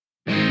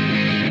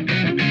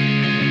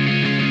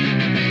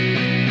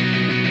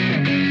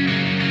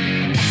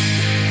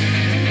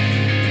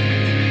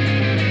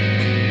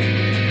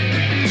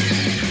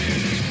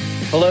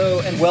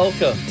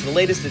Welcome to the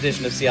latest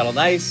edition of Seattle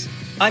Nice.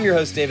 I'm your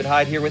host, David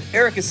Hyde, here with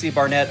Erica C.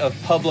 Barnett of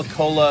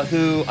Publicola,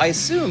 who I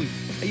assume,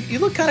 you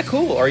look kind of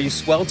cool. Are you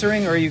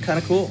sweltering or are you kind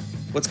of cool?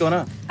 What's going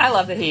on? I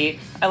love the heat.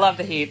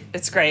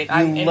 It's great.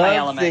 I'm in my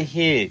element. You love the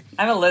heat.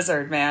 I'm a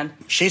lizard, man.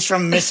 She's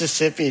from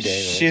Mississippi,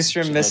 David. She's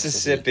from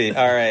Mississippi.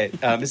 All right.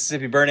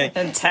 Mississippi burning.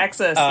 In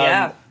Texas,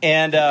 yeah.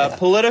 And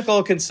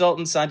political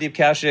consultant Sandeep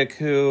Kaushik,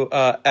 who,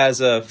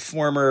 as a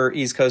former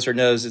East Coaster,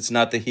 knows it's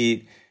not the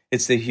heat,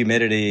 it's the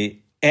humidity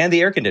and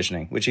the air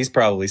conditioning, which he's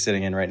probably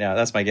sitting in right now.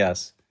 That's my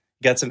guess.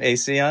 Got some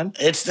AC on?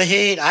 It's the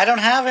heat. I don't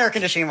have air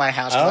conditioning in my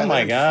house. Oh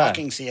my God!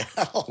 Fucking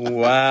Seattle.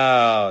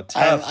 Wow,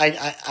 tough.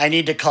 I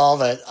need to call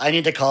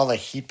the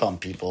heat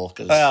pump people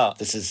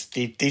because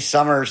these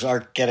summers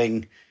are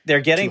getting.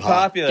 They're getting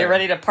popular. Get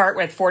ready to part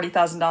with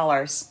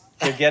 $40,000.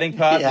 They're getting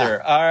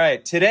popular. Yeah. All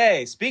right.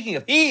 Today, speaking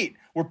of heat,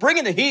 we're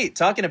bringing the heat.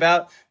 Talking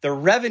about the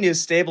Revenue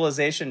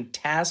Stabilization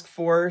Task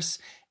Force.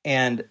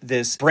 And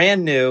this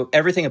brand new,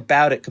 everything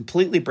about it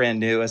completely brand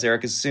new, as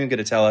Eric is soon going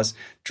to tell us,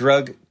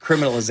 drug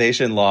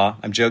criminalization law.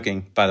 I'm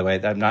joking, by the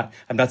way. I'm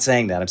not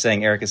saying that. I'm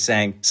saying Eric is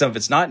saying some of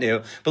it's not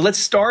new. But let's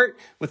start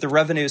with the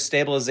Revenue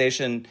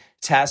Stabilization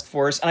Task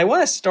Force. And I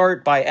want to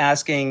start by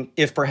asking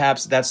if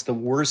perhaps that's the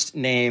worst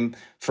name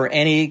for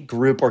any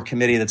group or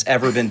committee that's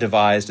ever been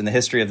devised in the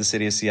history of the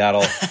city of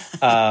Seattle.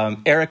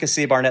 Erica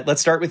C. Barnett,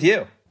 let's start with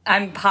you.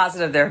 I'm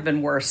positive there have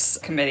been worse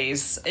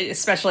committees,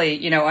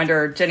 especially,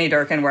 under Jenny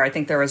Durkin, where I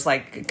think there was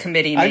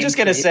committee. I'm just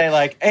going to say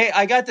hey,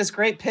 I got this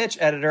great pitch,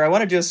 editor. I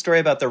want to do a story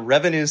about the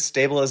Revenue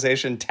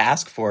Stabilization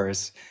Task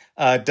Force.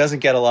 Doesn't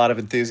get a lot of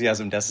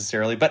enthusiasm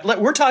necessarily, but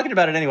we're talking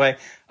about it anyway.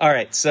 All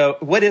right. So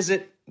what is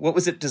it? What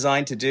was it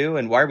designed to do?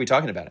 And why are we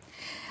talking about it?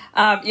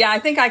 I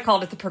think I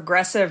called it the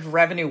Progressive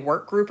Revenue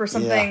Work Group or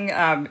something,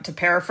 to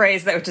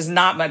paraphrase that, which is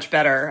not much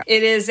better.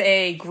 It is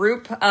a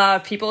group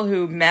of people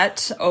who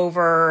met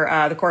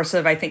over the course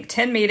of, I think,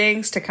 10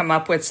 meetings to come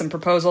up with some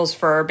proposals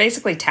for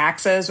basically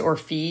taxes or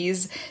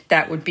fees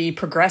that would be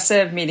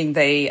progressive, meaning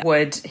they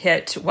would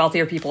hit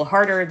wealthier people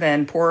harder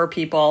than poorer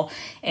people.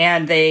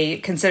 And they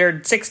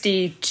considered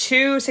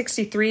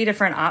 63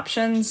 different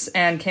options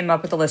and came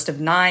up with a list of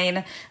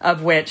 9,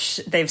 of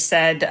which they've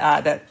said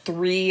that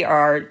 3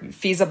 are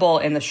feasible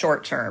in the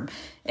short term.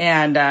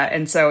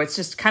 And so it's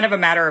just kind of a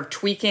matter of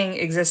tweaking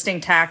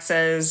existing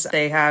taxes.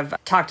 They have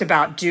talked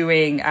about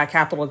doing a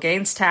capital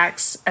gains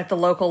tax at the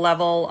local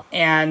level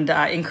and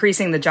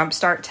increasing the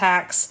jumpstart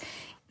tax.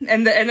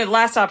 And the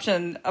last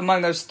option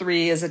among those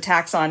 3 is a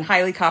tax on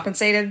highly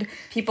compensated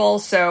people.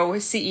 So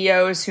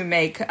CEOs who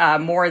make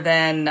more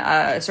than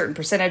a certain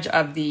percentage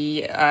of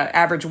the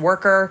average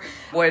worker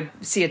would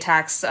see a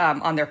tax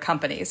on their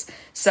companies.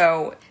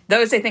 So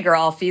those, I think, are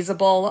all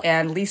feasible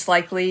and least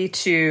likely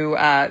to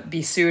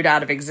be sued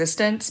out of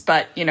existence.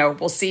 But,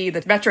 we'll see.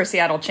 The Metro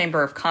Seattle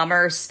Chamber of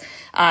Commerce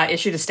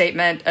issued a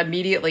statement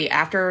immediately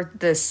after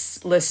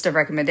this list of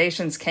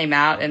recommendations came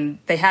out, and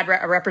they had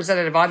a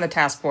representative on the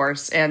task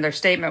force, and their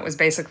statement was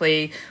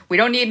basically, we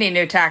don't need any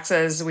new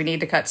taxes, we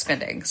need to cut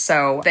spending.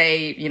 So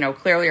they,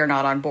 clearly are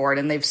not on board,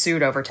 and they've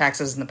sued over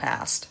taxes in the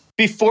past.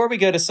 Before we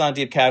go to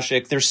Sandeep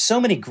Kaushik, there's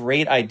so many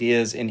great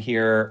ideas in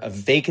here: a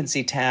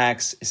vacancy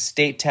tax,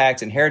 estate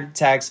tax, inheritance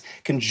tax,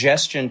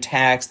 congestion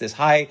tax, this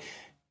high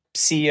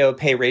CEO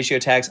pay ratio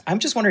tax. I'm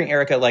just wondering,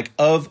 Erica,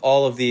 of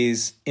all of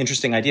these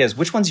interesting ideas,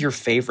 which one's your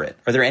favorite?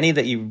 Are there any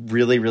that you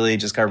really, really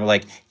just kind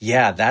of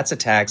yeah, that's a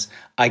tax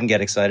I can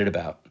get excited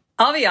about?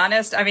 I'll be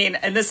honest. I mean,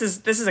 and this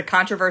is a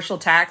controversial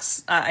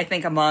tax, I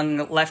think,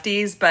 among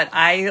lefties, but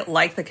I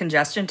like the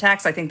congestion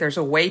tax. I think there's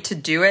a way to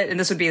do it. And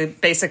this would be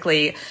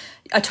basically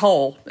a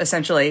toll,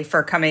 essentially,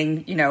 for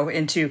coming,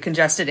 into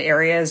congested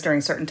areas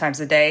during certain times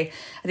of day.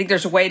 I think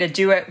there's a way to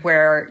do it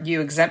where you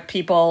exempt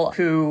people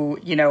who,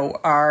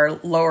 are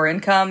lower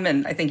income.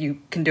 And I think you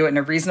can do it in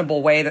a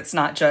reasonable way that's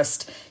not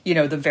just,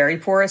 the very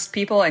poorest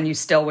people, and you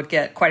still would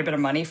get quite a bit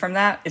of money from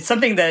that. It's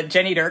something that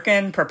Jenny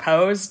Durkin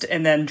proposed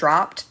and then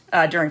dropped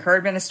during her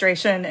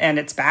administration, and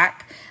it's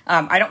back.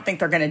 I don't think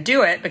they're going to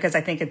do it because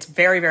I think it's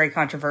very, very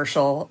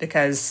controversial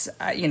because,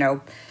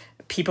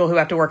 people who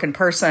have to work in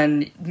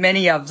person,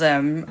 many of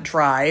them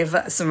drive.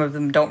 Some of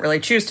them don't really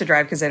choose to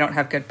drive because they don't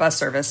have good bus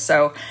service.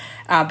 So,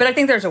 but I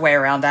think there's a way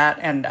around that.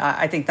 And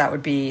I think that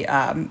would be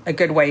a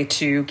good way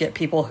to get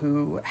people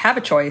who have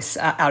a choice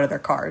out of their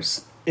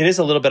cars. It is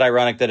a little bit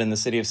ironic that in the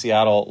city of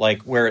Seattle,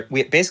 where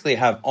we basically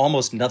have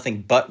almost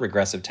nothing but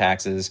regressive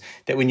taxes,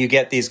 that when you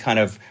get these kind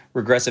of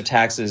regressive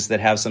taxes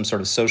that have some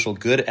sort of social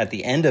good at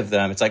the end of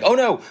them, it's like, oh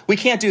no, we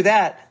can't do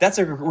that. That's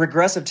a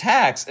regressive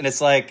tax. And it's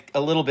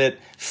a little bit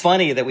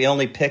funny that we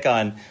only pick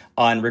on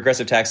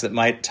regressive taxes that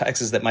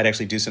might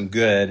actually do some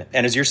good.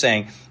 And as you're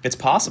saying, it's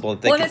possible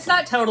that it's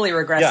not totally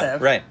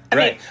regressive. Yeah, right. I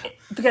mean,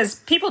 because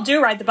people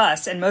do ride the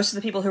bus, and most of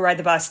the people who ride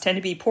the bus tend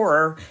to be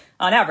poorer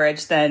on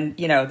average than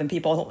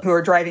people who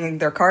are driving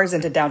their cars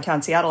into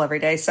downtown Seattle every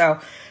day. So,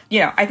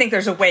 I think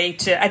there's a way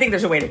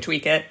to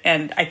tweak it.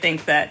 And I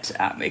think that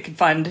it could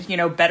fund,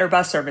 better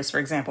bus service, for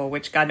example,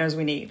 which God knows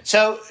we need.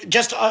 So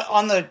just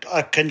on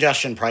the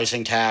congestion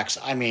pricing tax,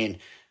 I mean,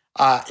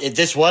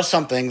 This was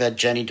something that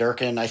Jenny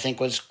Durkin, I think,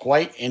 was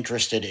quite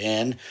interested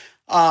in.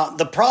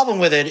 The problem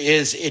with it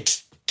is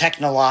it's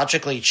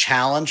technologically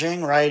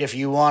challenging, right? If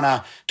you want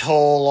to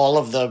toll all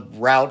of the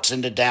routes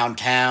into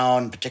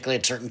downtown, particularly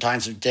at certain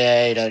times of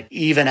day, to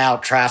even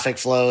out traffic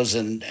flows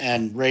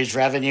and raise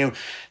revenue,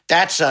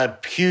 that's a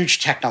huge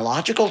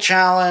technological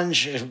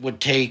challenge. It would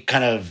take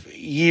kind of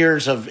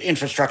years of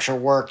infrastructure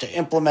work to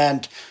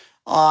implement.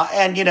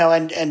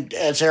 And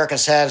as Erica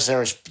says,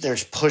 there's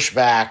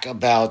pushback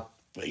about,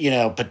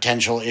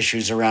 potential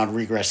issues around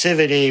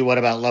regressivity. What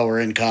about lower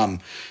income,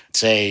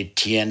 say,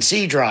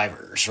 TNC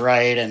drivers,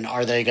 right? And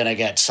are they going to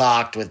get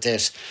socked with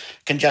this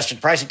congestion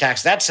pricing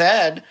tax? That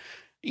said,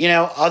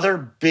 other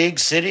big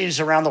cities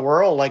around the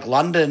world, like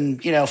London,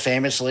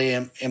 famously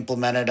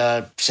implemented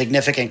a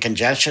significant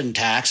congestion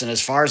tax. And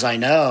as far as I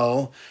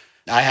know,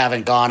 I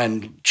haven't gone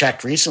and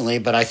checked recently,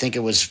 but I think it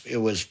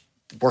was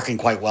working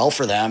quite well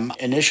for them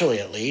initially,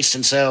 at least.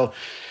 And so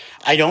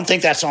I don't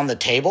think that's on the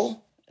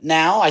table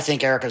now. I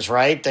think Erica's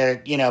right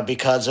that,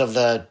 because of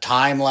the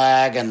time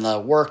lag and the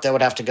work that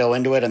would have to go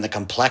into it and the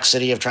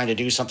complexity of trying to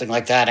do something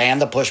like that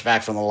and the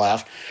pushback from the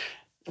left,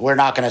 we're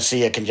not going to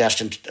see a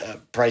congestion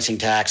pricing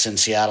tax in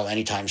Seattle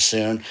anytime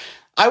soon.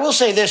 I will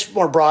say this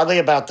more broadly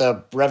about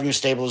the revenue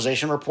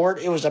stabilization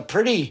report. It was a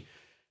pretty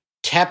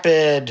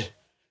tepid,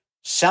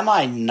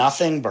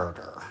 semi-nothing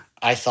burger,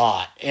 I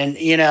thought. And,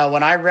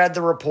 when I read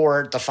the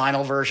report, the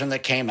final version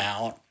that came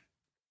out,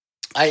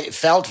 I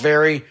felt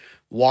very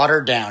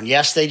watered down.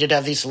 Yes, they did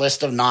have this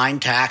list of 9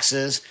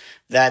 taxes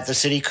that the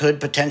city could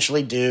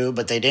potentially do,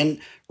 but they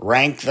didn't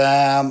rank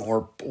them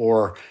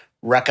or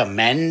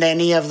recommend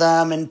any of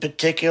them in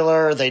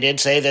particular. They did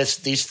say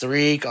these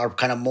 3 are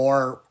kind of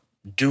more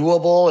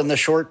doable in the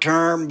short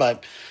term,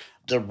 but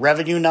the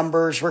revenue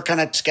numbers were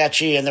kind of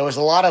sketchy. And there was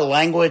a lot of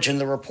language in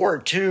the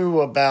report, too,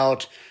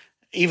 about,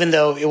 even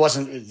though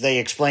they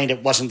explained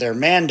it wasn't their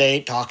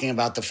mandate, talking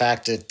about the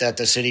fact that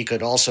the city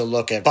could also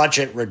look at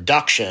budget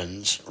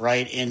reductions,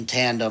 right, in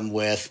tandem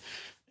with,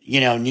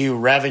 new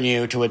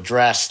revenue to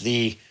address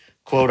the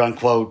quote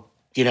unquote,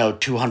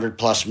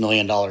 $200+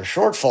 million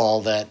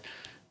shortfall that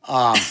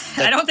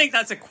I don't think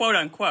that's a quote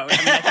unquote. I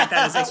mean, I think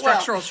that is a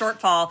structural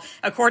shortfall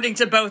according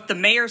to both the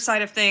mayor's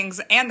side of things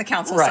and the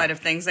council side of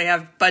things. They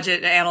have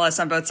budget analysts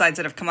on both sides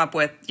that have come up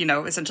with,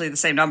 essentially the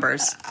same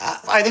numbers.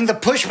 I think the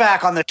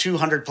pushback on the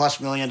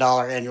 $200+ million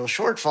annual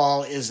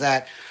shortfall is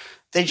that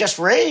they just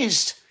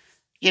raised,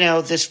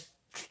 this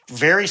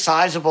very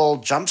sizable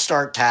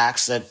jumpstart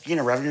tax that,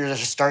 revenue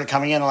just started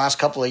coming in the last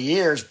couple of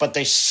years, but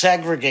they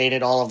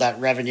segregated all of that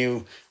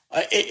revenue.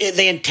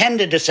 They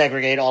intended to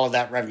segregate all of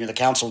that revenue, the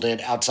council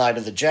did, outside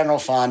of the general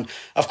fund.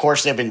 Of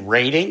course, they've been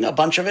raiding a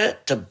bunch of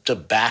it to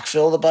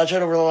backfill the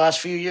budget over the last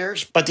few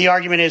years. But the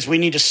argument is we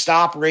need to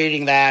stop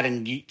raiding that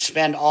and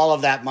spend all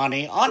of that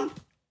money on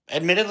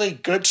admittedly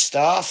good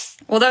stuff.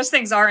 Well, those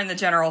things are in the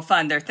general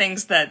fund. They're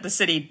things that the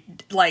city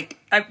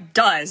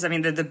does. I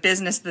mean, the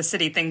business of the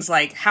city, things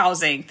like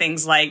housing,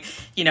 things like,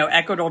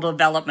 equitable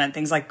development,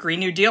 things like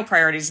Green New Deal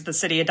priorities that the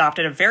city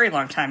adopted a very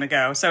long time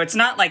ago. So it's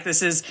not like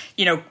this is,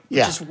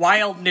 just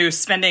wild new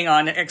spending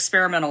on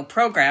experimental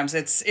programs.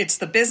 It's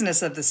the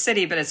business of the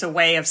city, but it's a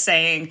way of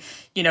saying,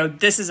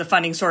 this is a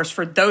funding source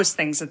for those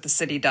things that the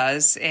city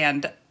does,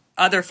 and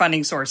other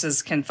funding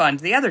sources can fund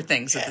the other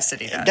things that the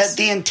city does.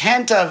 The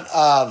intent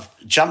of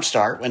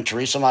Jumpstart, when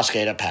Teresa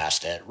Mosqueda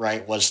passed it,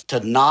 right, was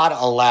to not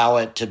allow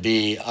it to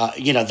be,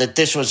 that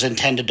this was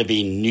intended to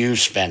be new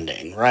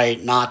spending,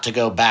 right, not to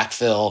go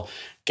backfill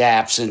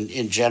gaps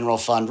in general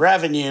fund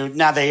revenue.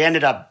 Now, they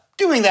ended up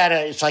doing that.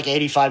 It's like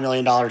 $85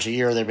 million a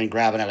year they've been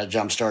grabbing out of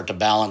Jumpstart to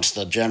balance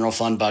the general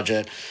fund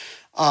budget.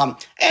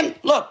 And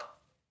look,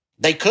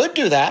 they could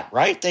do that,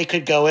 right? They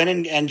could go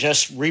in and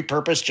just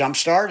repurpose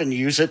Jumpstart and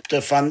use it to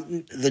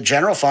fund the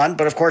general fund.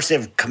 But of course,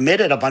 they've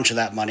committed a bunch of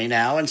that money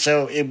now. And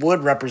so it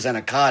would represent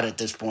a cut at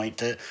this point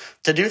to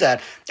do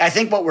that. I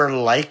think what we're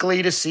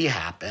likely to see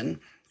happen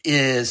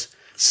is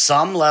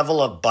some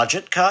level of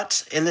budget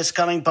cuts in this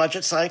coming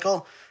budget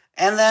cycle.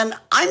 And then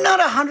I'm not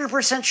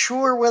 100%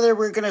 sure whether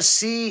we're going to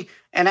see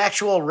an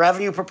actual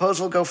revenue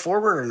proposal go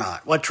forward or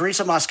not. What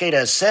Teresa Mosqueda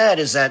has said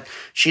is that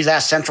she's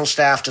asked central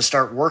staff to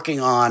start working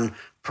on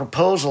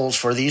proposals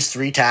for these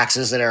 3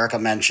 taxes that Erica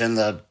mentioned,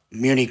 the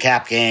muni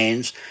cap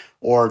gains,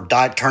 or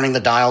turning the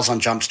dials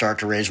on Jumpstart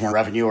to raise more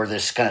revenue, or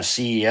this kind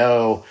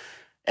of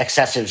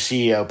excessive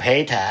CEO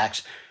pay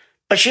tax.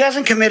 But she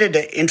hasn't committed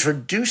to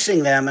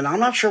introducing them, and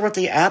I'm not sure what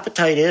the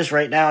appetite is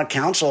right now at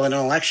council in an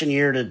election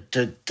year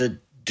to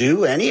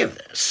do any of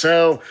this.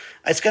 So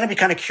it's going to be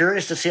kind of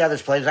curious to see how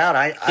this plays out.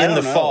 I don't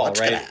know fall, what's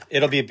right?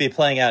 It'll be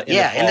playing out in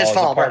the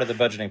fall as a part of the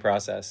budgeting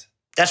process.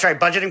 That's right.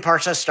 Budgeting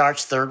process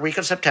starts 3rd week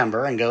of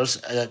September and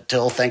goes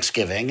till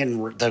Thanksgiving.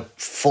 And the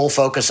full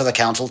focus of the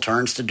council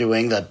turns to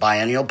doing the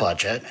biennial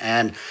budget.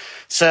 And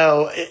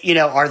so,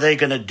 are they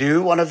going to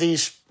do one of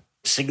these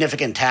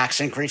significant tax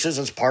increases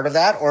as part of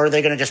that? Or are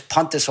they going to just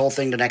punt this whole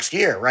thing to next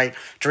year, right?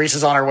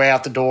 Teresa's on her way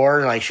out the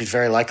door. She's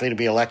very likely to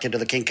be elected to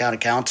the King County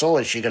Council.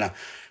 Is she going to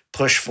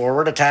push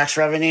forward a tax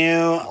revenue?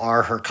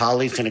 Are her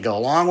colleagues going to go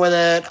along with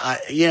it?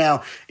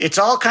 It's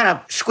all kind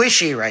of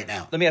squishy right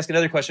now. Let me ask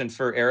another question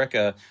for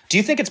Erica. Do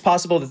you think it's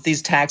possible that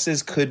these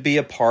taxes could be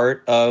a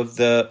part of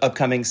the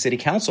upcoming city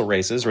council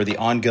races or the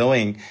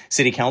ongoing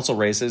city council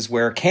races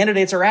where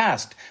candidates are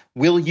asked,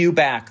 will you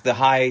back the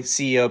high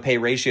CEO pay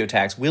ratio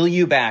tax? Will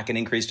you back an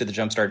increase to the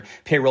Jumpstart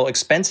payroll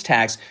expense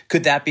tax?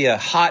 Could that be a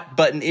hot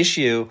button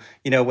issue,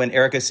 when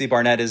Erica C.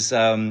 Barnett is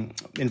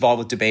involved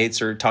with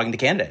debates or talking to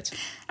candidates?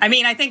 I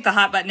mean, I think the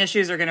hot button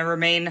issues are going to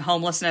remain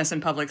homelessness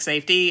and public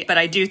safety, but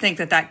I do think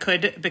that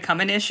could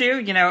become an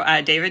issue.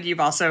 David,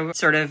 you've also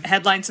sort of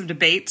headlined some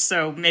debates,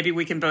 so maybe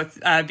we can both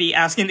be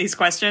asking these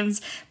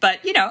questions. But,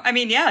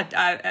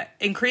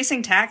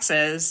 increasing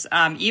taxes,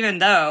 even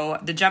though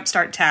the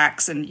Jumpstart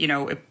tax and,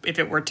 if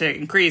it were to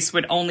increase,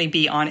 would only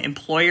be on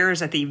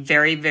employers at the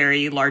very,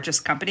 very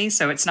largest companies.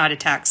 So it's not a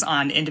tax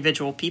on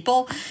individual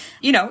people.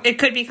 It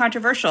could be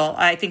controversial.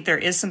 I think there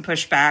is some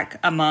pushback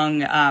among,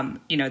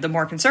 the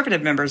more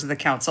conservative members of the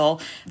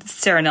council,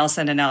 Sarah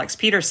Nelson and Alex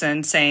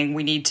Peterson, saying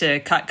we need to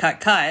cut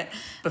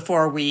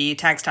before we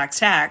tax.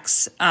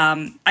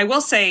 I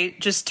will say,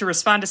 just to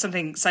respond to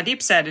something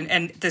Sandeep said,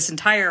 and this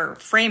entire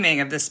framing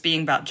of this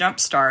being about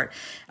Jumpstart,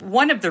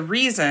 one of the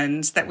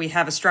reasons that we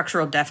have a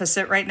structural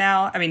deficit right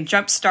now, I mean,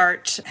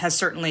 Jumpstart has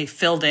certainly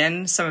filled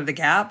in some of the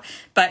gap,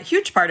 but a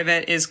huge part of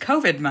it is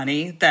COVID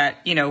money that,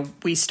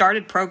 we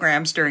started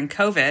programs during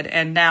COVID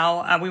and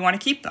now we want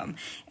to keep them.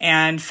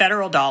 And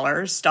federal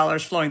dollars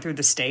flowing through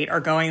the state are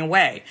going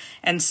away.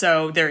 And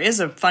so there is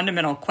a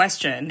fundamental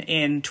question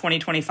in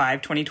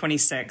 2025,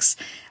 2026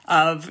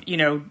 of,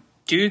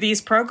 do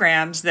these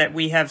programs that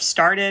we have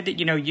started,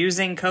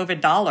 using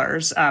COVID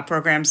dollars,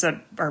 programs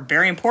that are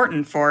very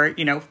important for,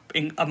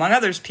 among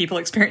others, people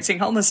experiencing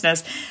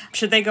homelessness,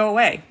 should they go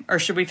away or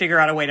should we figure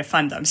out a way to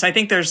fund them? So I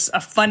think there's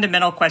a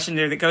fundamental question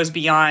there that goes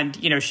beyond,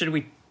 should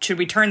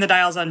we turn the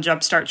dials on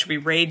Jumpstart? Should we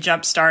raid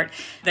Jumpstart?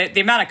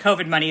 The amount of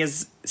COVID money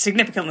is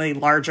significantly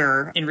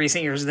larger in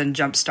recent years than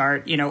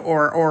Jumpstart,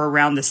 or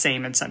around the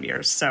same in some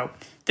years. So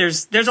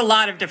there's a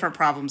lot of different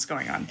problems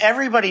going on.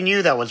 Everybody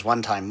knew that was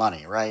one-time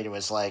money, right? It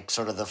was like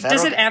sort of the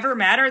federal... Does it ever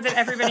matter that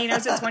everybody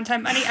knows it's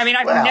one-time money? I mean,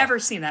 I've never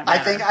seen that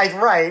matter.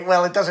 Right.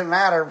 Well, it doesn't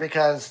matter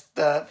because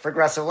the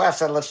progressive left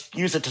said, let's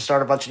use it to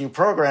start a bunch of new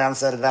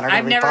programs that then are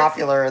going to be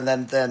popular.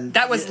 And then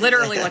that was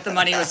literally what the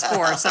money was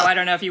for. So I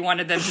don't know if you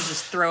wanted them to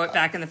just throw it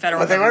back in the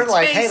federal government. But they were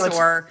like,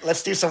 hey,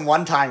 let's do some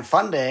one-time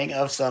funding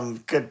of some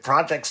good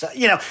projects.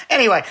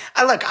 Anyway,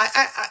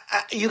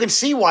 you can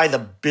see why the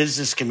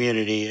business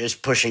community is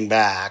pushing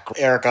back.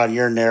 Eric, on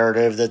your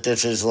narrative that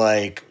this is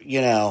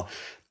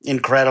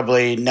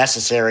incredibly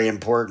necessary,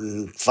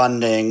 important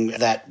funding,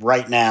 that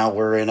right now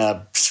we're in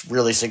a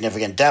really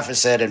significant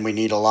deficit and we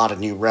need a lot of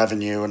new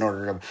revenue in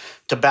order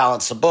to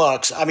balance the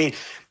books. I mean,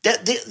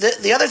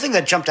 the other thing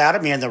that jumped out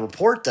at me in the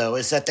report, though,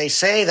 is that they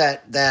say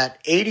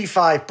that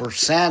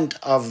 85%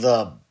 of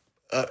the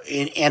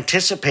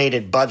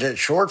anticipated budget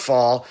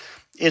shortfall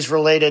is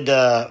related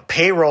to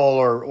payroll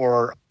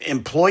or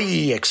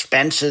employee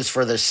expenses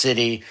for the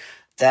city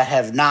that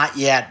have not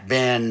yet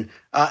been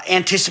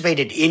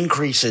anticipated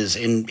increases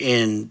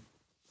in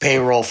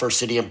payroll for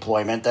city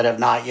employment that have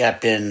not yet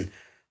been,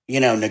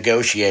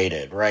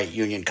 negotiated, right?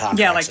 Union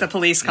contracts. Yeah, like the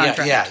police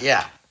contract.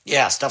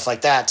 Yeah, stuff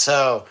like that.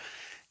 So,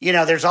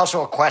 there's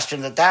also a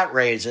question that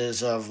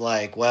raises of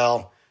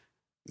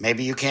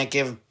maybe you can't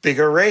give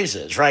bigger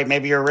raises, right?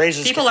 Maybe your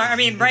raises...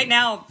 right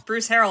now,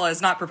 Bruce Harrell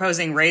is not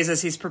proposing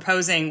raises. He's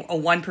proposing a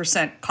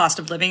 1% cost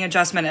of living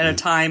adjustment at a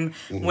time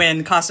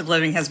when cost of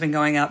living has been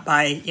going up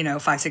by,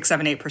 5, 6,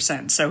 7,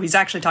 8%. So he's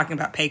actually talking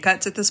about pay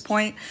cuts at this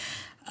point.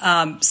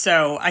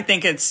 So I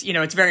think it's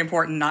very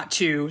important not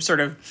to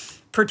sort of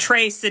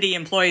portray city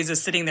employees as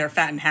sitting there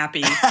fat and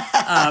happy.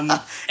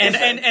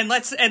 And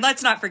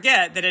let's not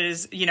forget that it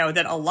is,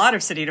 that a lot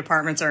of city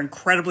departments are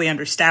incredibly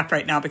understaffed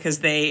right now because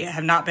they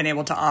have not been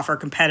able to offer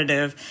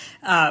competitive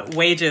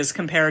wages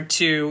compared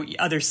to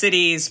other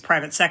cities,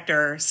 private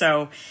sector.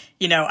 So,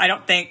 I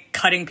don't think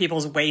cutting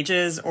people's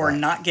wages or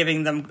not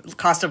giving them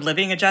cost of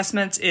living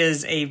adjustments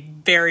is a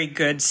very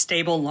good,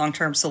 stable,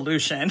 long-term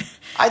solution.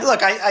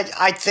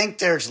 I think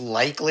there's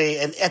likely,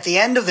 and at the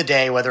end of the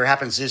day, whether it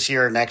happens this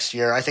year or next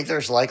year, I think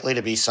there's likely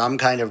to be some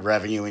kind of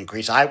revenue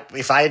increase.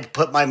 If I had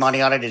put my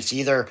money on it, it's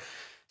either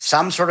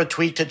some sort of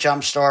tweak to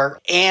Jumpstart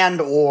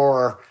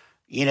or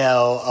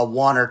a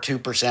 1 or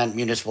 2%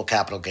 municipal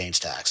capital gains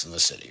tax in the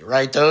city,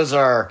 right? Those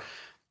are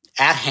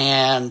at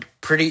hand,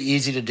 pretty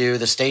easy to do.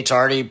 The state's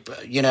already,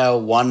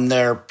 won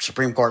their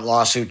Supreme Court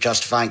lawsuit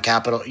justifying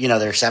capital,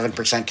 their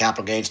 7%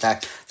 capital gains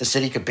tax. The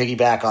city could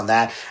piggyback on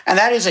that. And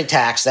that is a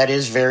tax that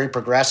is very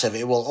progressive.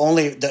 It will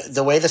only,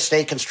 the way the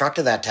state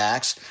constructed that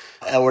tax,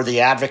 or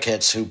the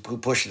advocates who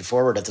pushed it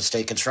forward at the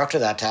state constructed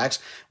that tax,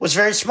 was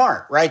very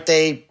smart, right?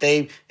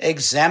 They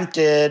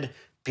exempted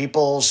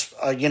people's,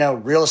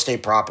 real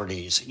estate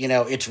properties.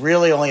 It's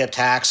really only a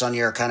tax on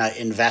your kind of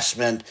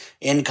investment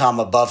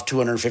income above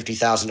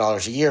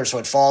 $250,000 a year. So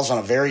it falls on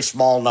a very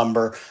small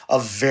number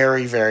of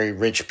very, very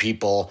rich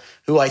people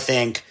who I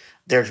think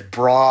there's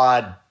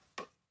broad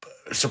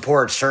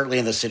support, certainly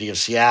in the city of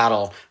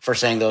Seattle, for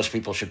saying those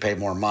people should pay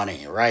more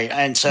money, right?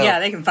 And so, yeah,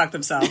 they can fuck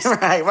themselves.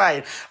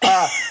 right.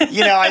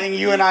 I think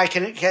you and I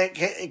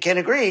can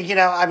agree.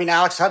 I mean,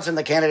 Alex Hudson,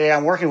 the candidate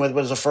I'm working with,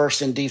 was the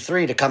first in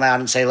D3 to come out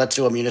and say, let's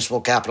do a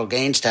municipal capital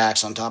gains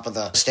tax on top of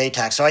the state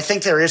tax. So I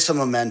think there is some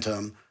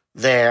momentum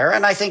there.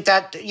 And I think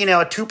that, a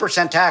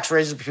 2% tax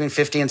raises between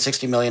 $50 and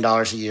 $60 million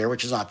a year,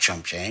 which is not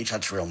chump change.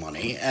 That's real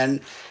money.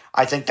 And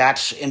I think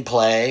that's in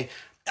play.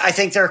 I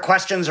think there are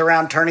questions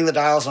around turning the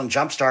dials on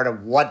Jumpstart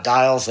of what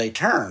dials they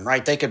turn,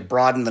 right? They could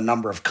broaden the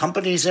number of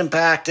companies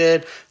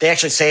impacted. They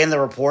actually say in the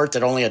report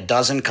that only a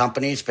dozen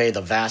companies pay the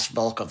vast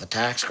bulk of the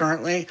tax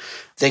currently.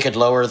 They could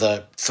lower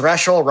the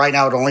threshold. Right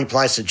now, it only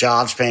applies to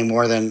jobs paying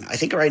more than, I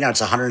think right now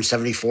it's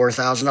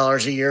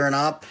 $174,000 a year and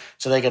up.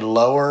 So they could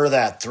lower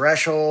that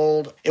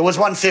threshold. It was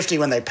 $150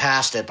 when they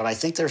passed it, but I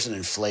think there's an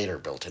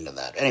inflator built into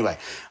that. Anyway,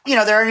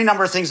 there are any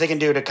number of things they can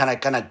do to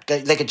kind of,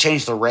 they could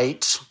change the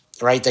rates.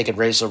 Right, they could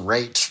raise the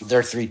rates. There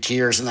are 3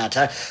 tiers in that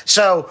tax.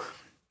 So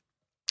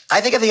I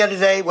think at the end of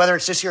the day, whether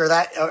it's this year or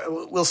that,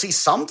 we'll see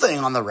something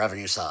on the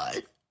revenue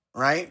side,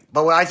 right?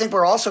 But I think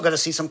we're also going to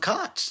see some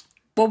cuts.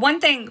 Well, one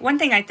thing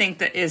I think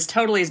that is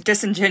totally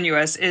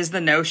disingenuous is the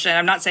notion,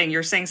 I'm not saying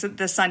you're saying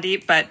this,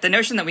 Sandeep, but the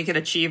notion that we could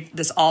achieve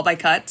this all by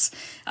cuts.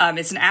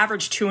 It's an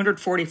average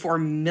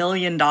 $244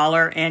 million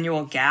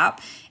annual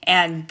gap.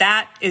 And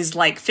that is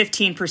like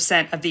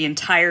 15% of the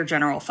entire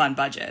general fund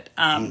budget.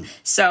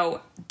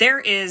 So there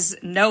is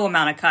no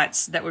amount of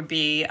cuts that would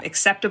be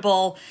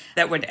acceptable,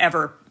 that would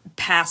ever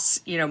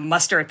pass,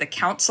 muster at the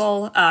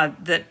council,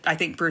 that I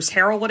think Bruce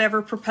Harrell would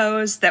ever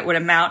propose, that would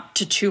amount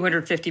to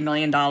 $250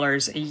 million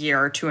a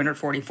year, or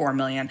 $244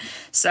 million.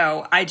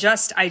 So I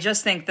just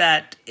think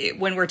that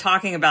when we're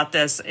talking about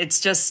this,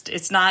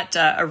 it's not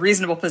a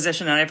reasonable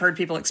position. And I've heard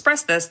people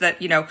express this,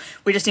 that,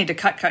 we just need to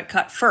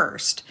cut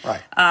first.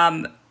 Right.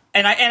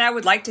 And I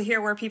would like to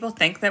hear where people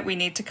think that we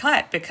need to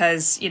cut,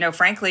 because,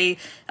 frankly,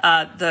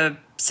 the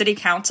city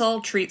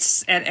council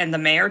treats and the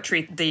mayor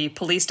treat the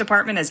police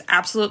department as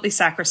absolutely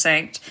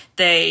sacrosanct.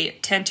 They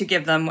tend to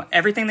give them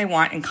everything they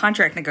want in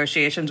contract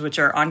negotiations, which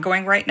are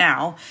ongoing right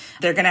now.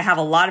 They're going to have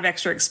a lot of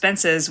extra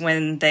expenses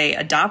when they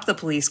adopt the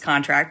police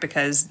contract,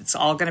 because it's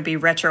all going to be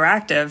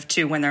retroactive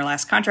to when their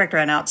last contract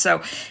ran out.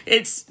 So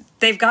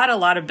they've got a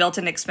lot of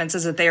built-in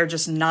expenses that they are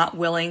just not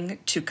willing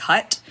to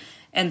cut.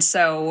 And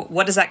so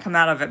what does that come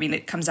out of? I mean,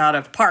 it comes out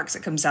of parks,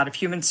 it comes out of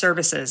human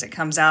services, it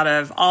comes out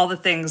of all the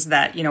things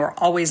that, are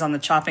always on the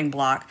chopping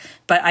block.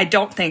 But I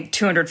don't think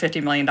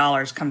 $250 million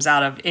comes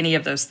out of any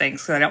of those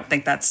things, because I don't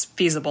think that's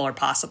feasible or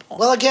possible.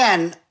 Well,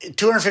 again,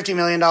 $250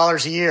 million a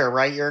year,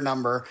 right? Your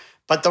number.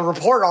 But the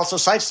report also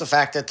cites the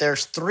fact that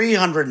there's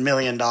 $300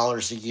 million a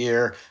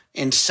year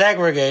in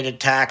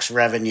segregated tax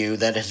revenue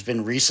that has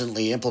been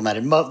recently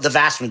implemented. The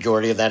vast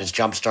majority of that is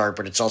Jumpstart,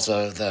 but it's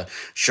also the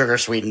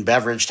sugar-sweetened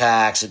beverage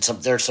tax.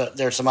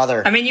 There's some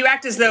other. I mean, you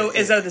act as though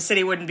the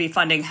city wouldn't be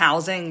funding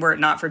housing were it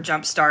not for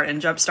Jumpstart,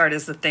 and Jumpstart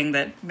is the thing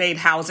that made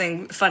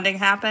housing funding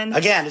happen.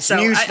 Again, it's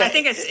new. I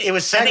think it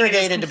was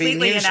segregated to be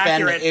new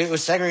spending. It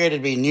was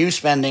segregated to be new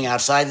spending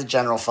outside the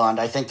general fund.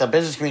 I think the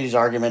business community's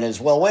argument is,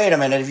 well, wait a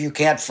minute, if you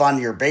can't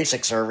fund your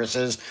basic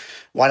services,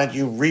 why don't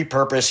you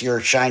repurpose your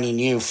shiny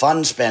new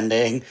fund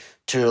spending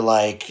to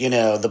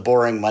the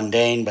boring,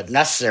 mundane, but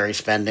necessary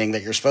spending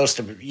that you're supposed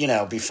to,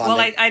 be funding?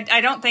 Well,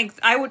 I don't think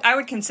I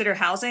would consider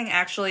housing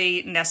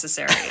actually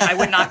necessary. I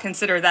would not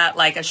consider that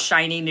like a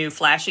shiny, new,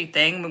 flashy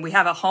thing. I mean, we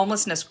have a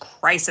homelessness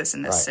crisis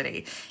in this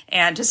city.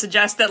 And to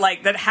suggest that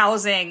that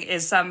housing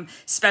is some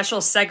special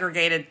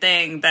segregated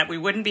thing that we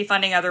wouldn't be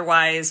funding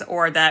otherwise,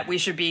 or that we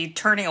should be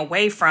turning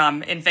away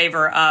from in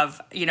favor of,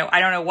 I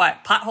don't know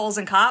what, potholes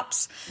and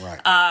cops.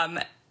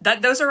 Right.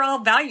 Those are all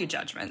value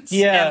judgments.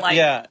 Yeah.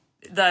 And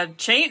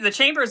the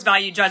chamber's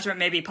value judgment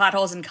may be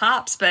potholes and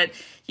cops, but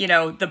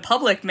the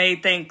public may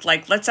think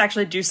let's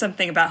actually do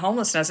something about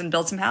homelessness and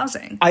build some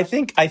housing. I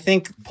think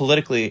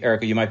politically,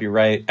 Erica, you might be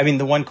right. I mean,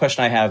 the one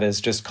question I have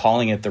is just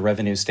calling it the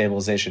Revenue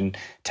Stabilization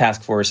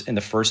Task Force in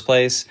the first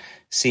place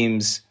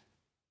seems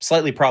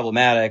slightly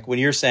problematic when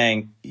you're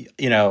saying,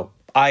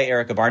 I,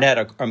 Erica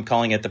Barnett, I'm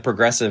calling it the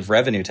Progressive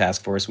Revenue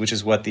Task Force, which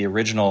is what the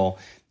original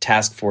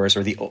task force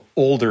or the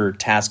older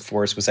task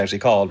force was actually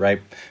called,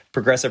 right?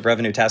 Progressive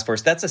Revenue Task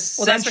Force. That's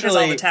essentially... Well, that's because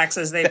all the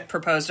taxes they've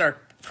proposed are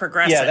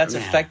progressive. Yeah, that's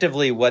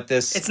effectively what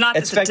this... It's not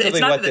that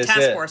the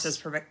task force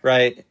is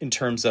right, in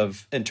terms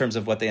of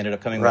what they ended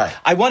up coming with.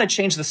 I want to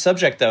change the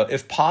subject, though,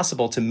 if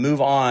possible, to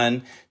move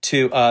on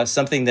to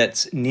something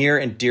that's near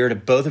and dear to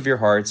both of your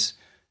hearts,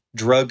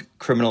 drug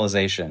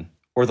criminalization,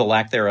 or the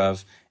lack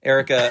thereof.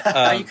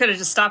 Erica... you could have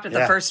just stopped at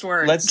the first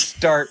word. Let's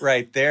start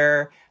right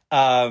there.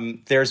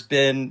 There's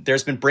been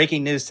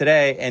breaking news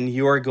today, and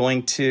you're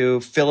going to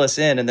fill us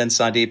in, and then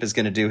Sandeep is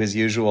going to do his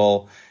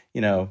usual,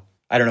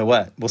 I don't know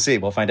what. We'll see.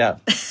 We'll find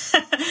out.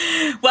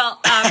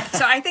 Well,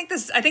 So I think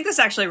this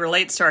actually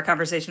relates to our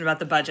conversation about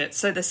the budget.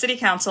 So the city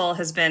council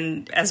has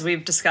been, as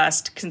we've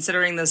discussed,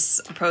 considering this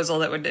proposal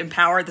that would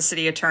empower the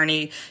city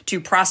attorney to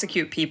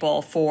prosecute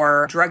people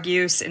for drug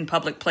use in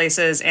public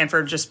places and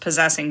for just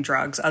possessing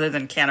drugs other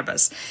than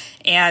cannabis.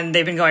 And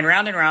they've been going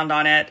round and round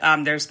on it.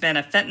 There's been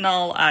a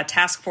fentanyl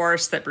task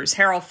force that Bruce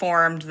Harrell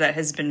formed that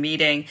has been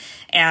meeting.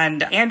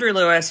 And Andrew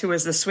Lewis, who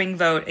was the swing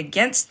vote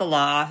against the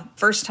law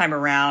first time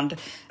around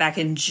back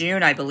in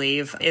June, I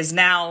believe, is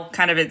now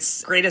kind of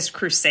its greatest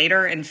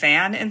crusader and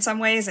fan in some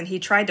ways. And he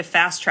tried to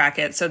fast track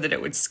it so that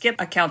it would skip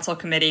a council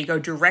committee, go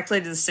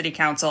directly to the city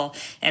council,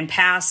 and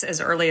pass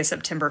as early as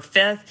September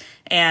 5th.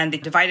 And the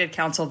divided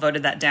council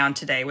voted that down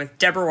today with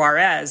Deborah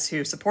Juarez,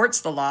 who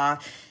supports the law,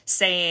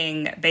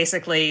 saying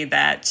basically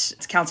that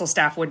council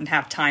staff wouldn't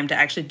have time to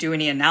actually do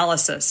any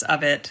analysis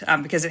of it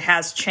because it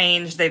has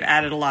changed. They've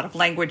added a lot of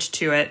language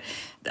to it.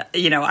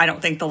 I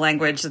don't think the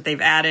language that they've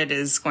added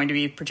is going to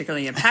be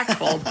particularly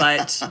impactful,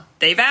 but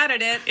they've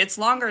added it. It's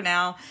longer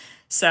now.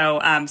 So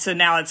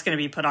now it's going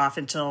to be put off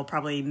until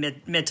probably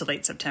mid to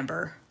late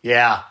September.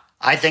 Yeah,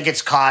 I think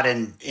it's caught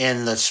in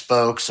the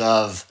spokes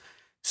of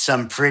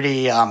some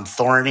pretty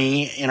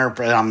thorny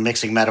I'm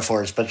mixing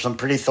metaphors, but some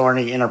pretty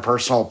thorny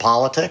interpersonal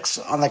politics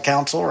on the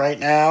council right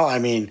now. I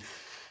mean,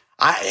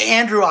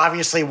 Andrew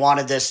obviously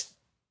wanted this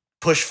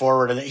push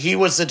forward, and he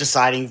was the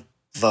deciding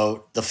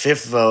vote, the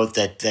fifth vote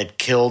that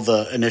killed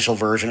the initial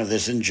version of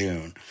this in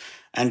June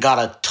and got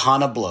a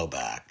ton of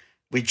blowback.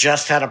 We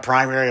just had a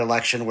primary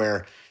election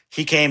where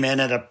he came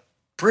in at a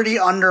pretty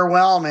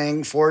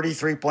underwhelming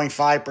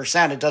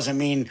 43.5%. It doesn't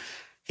mean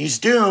he's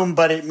doomed,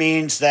 but it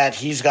means that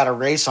he's got a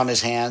race on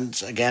his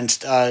hands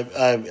against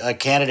a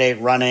candidate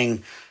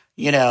running,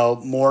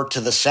 more to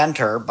the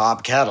center,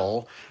 Bob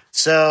Kettle.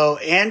 So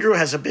Andrew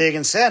has a big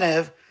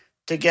incentive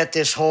to get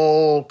this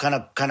whole kind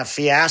of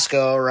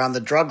fiasco around the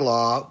drug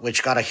law,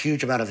 which got a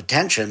huge amount of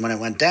attention when it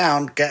went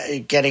down,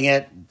 getting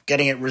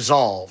it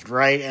resolved,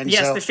 right? And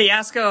yes, the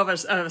fiasco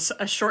of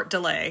a short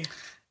delay.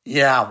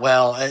 Yeah,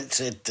 well,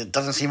 it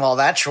doesn't seem all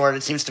that short.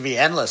 It seems to be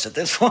endless at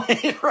this point,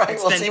 right?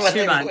 We'll see when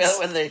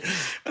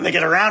they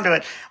get around to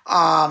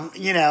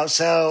it.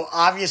 So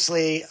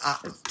obviously,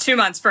 2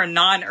 months for a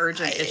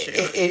non-urgent issue.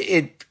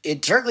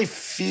 It certainly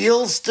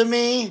feels to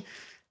me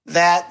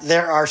that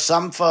there are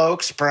some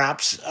folks,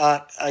 perhaps,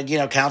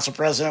 Council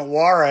President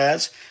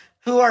Juarez,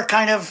 who are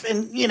kind of,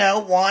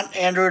 want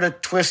Andrew to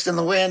twist in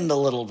the wind a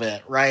little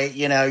bit, right?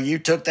 You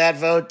took that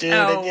vote, dude.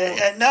 Oh.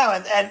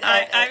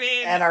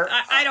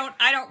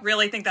 I don't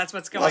really think that's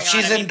what's going on.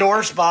 She's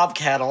endorsed Bob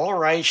Kettle,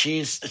 right?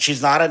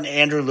 She's not an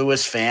Andrew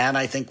Lewis fan.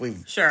 I think we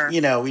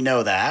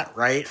know that,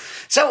 right?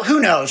 So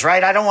who knows,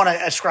 right? I don't want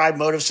to ascribe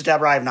motives to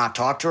Deborah. I've not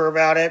talked to her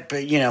about it,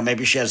 but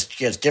maybe she has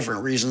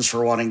different reasons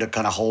for wanting to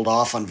kind of hold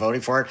off on voting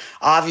for it.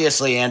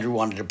 Obviously, Andrew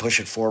wanted to push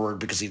it forward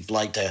because he'd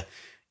like to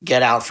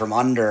get out from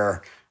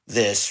under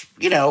this,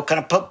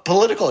 kind of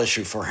political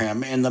issue for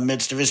him in the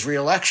midst of his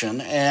reelection,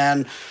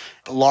 and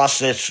lost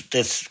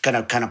this kind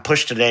of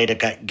push today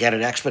to get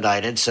it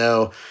expedited.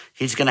 So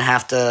he's going to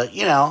have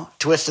to,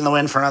 twist in the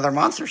wind for another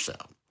month or so.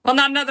 Well,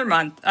 not another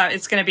month.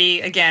 It's going to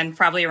be, again,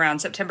 probably around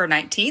September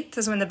 19th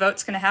is when the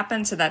vote's going to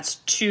happen. So that's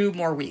 2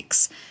 more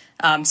weeks.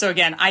 So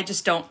again, I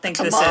just don't think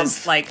this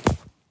is like...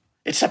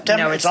 It's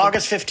September. No, it's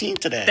August 15th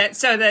today.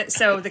 So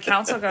the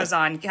council goes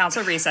on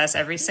council recess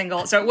every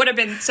single. So it would have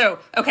been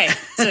okay.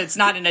 So it's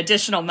not an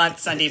additional month,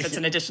 Sandeep. It's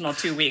an additional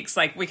 2 weeks.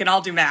 Like we can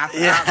all do math.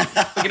 Yeah.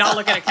 We can all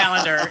look at a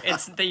calendar.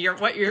 It's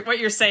what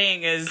you're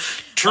saying is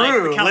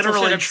true. Like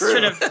literally true.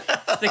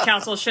 The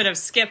council should have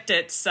skipped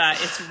its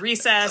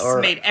recess,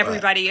 made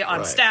everybody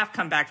on staff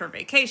come back from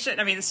vacation.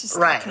 I mean, it's just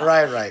right.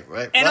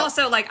 And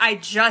also, I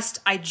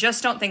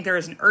just don't think there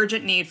is an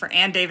urgent need for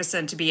Ann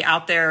Davison to be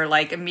out there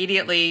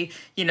immediately,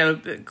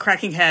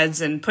 cracking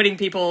heads and putting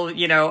people,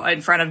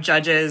 in front of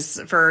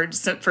judges for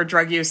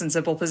drug use and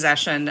simple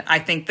possession. I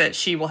think that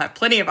she will have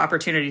plenty of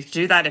opportunity to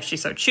do that if she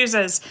so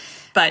chooses.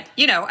 But,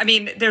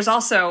 there's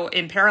also,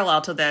 in parallel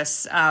to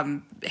this,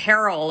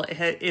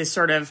 Harrell is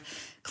sort of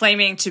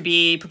claiming to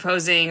be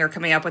proposing or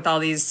coming up with all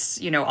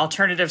these,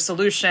 alternative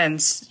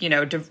solutions,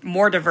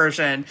 more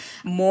diversion,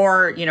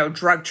 more,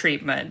 drug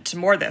treatment,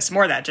 more this,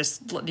 more that,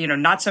 just,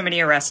 not so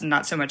many arrests and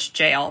not so much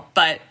jail.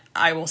 But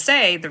I will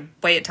say the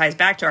way it ties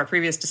back to our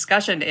previous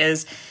discussion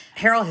is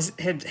Harrell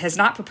has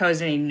not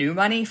proposed any new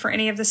money for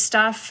any of this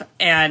stuff.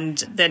 And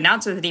the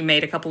announcement that he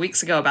made a couple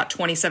weeks ago about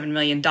 $27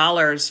 million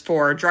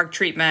for drug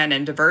treatment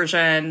and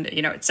diversion,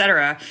 et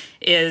cetera,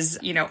 is,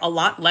 a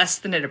lot less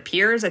than it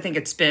appears. I think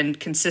it's been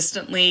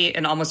consistently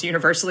and almost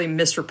universally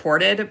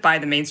misreported by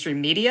the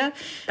mainstream media.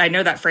 I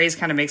know that phrase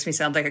kind of makes me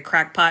sound like a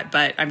crackpot,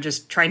 but I'm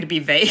just trying to be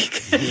vague.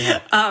 Yeah.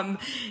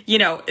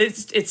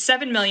 It's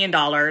 $7 million,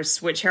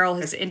 which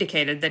Harrell has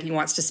indicated that he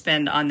wants to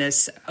spend on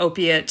this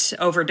opiate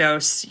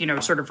overdose,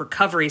 sort of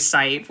recovery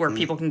site where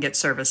people can get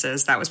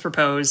services. That was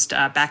proposed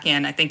back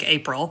in, I think,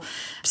 April.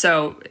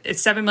 So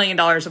it's $7 million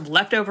of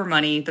leftover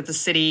money that the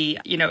city,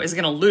 is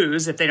going to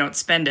lose if they don't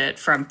spend it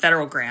from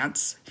federal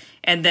grants.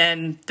 And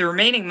then the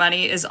remaining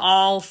money is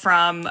all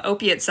from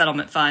opiate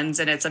settlement funds,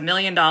 and it's $1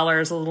 million, a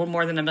little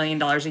more than $1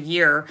 million a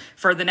year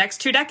for the next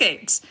 2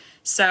 decades.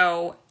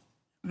 So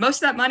most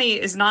of that money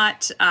is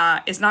not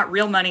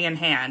real money in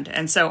hand.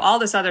 And so all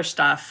this other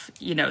stuff,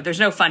 there's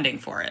no funding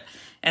for it.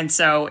 And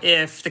so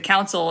if the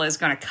council is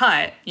going to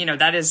cut,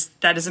 that is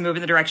a move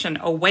in the direction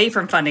away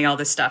from funding all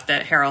this stuff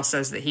that Harrell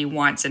says that he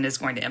wants and is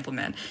going to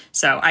implement.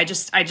 So I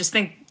just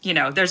think,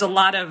 there's a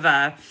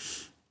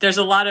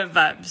lot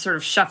of sort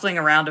of shuffling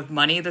around of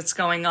money that's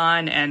going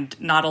on, and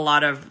not a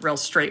lot of real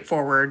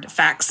straightforward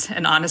facts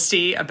and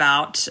honesty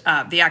about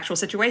the actual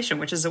situation,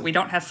 which is that we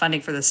don't have funding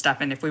for this stuff.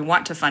 And if we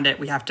want to fund it,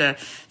 we have to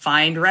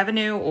find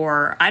revenue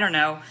or,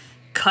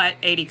 cut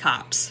 80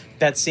 cops.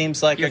 That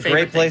seems like a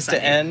great place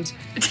to end.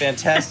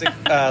 Fantastic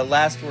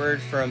last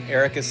word from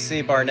Erica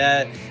C.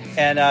 Barnett.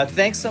 And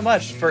thanks so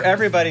much for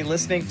everybody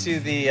listening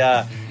to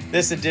the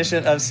this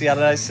edition of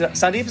Seattle Nice.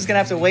 Sandeep is going to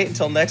have to wait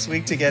until next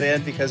week to get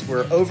in because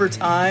we're over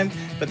time.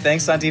 But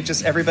thanks, Sandeep.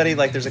 Just everybody,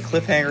 there's a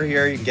cliffhanger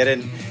here. You can get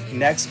in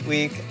next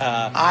week.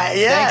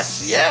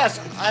 Yes.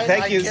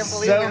 Thank you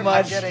so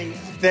much.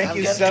 Thank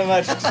you so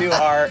much to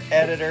our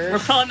editors. We're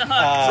pulling the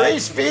hook. Free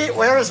speech.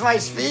 Where is my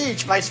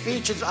speech? My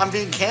speech is, I'm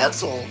being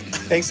canceled.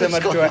 Thanks so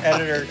much to our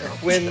editor,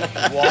 Quinn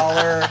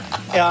Waller.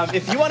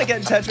 If you want to get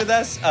in touch with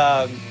us,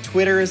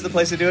 Twitter is the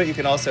place to do it. You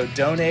can also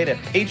donate at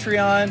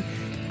Patreon.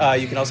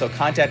 You can also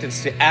contact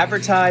us to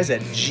advertise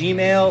at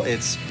Gmail.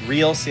 It's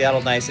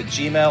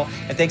realseattlenice@gmail.com.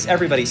 And thanks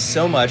everybody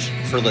so much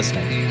for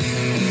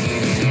listening.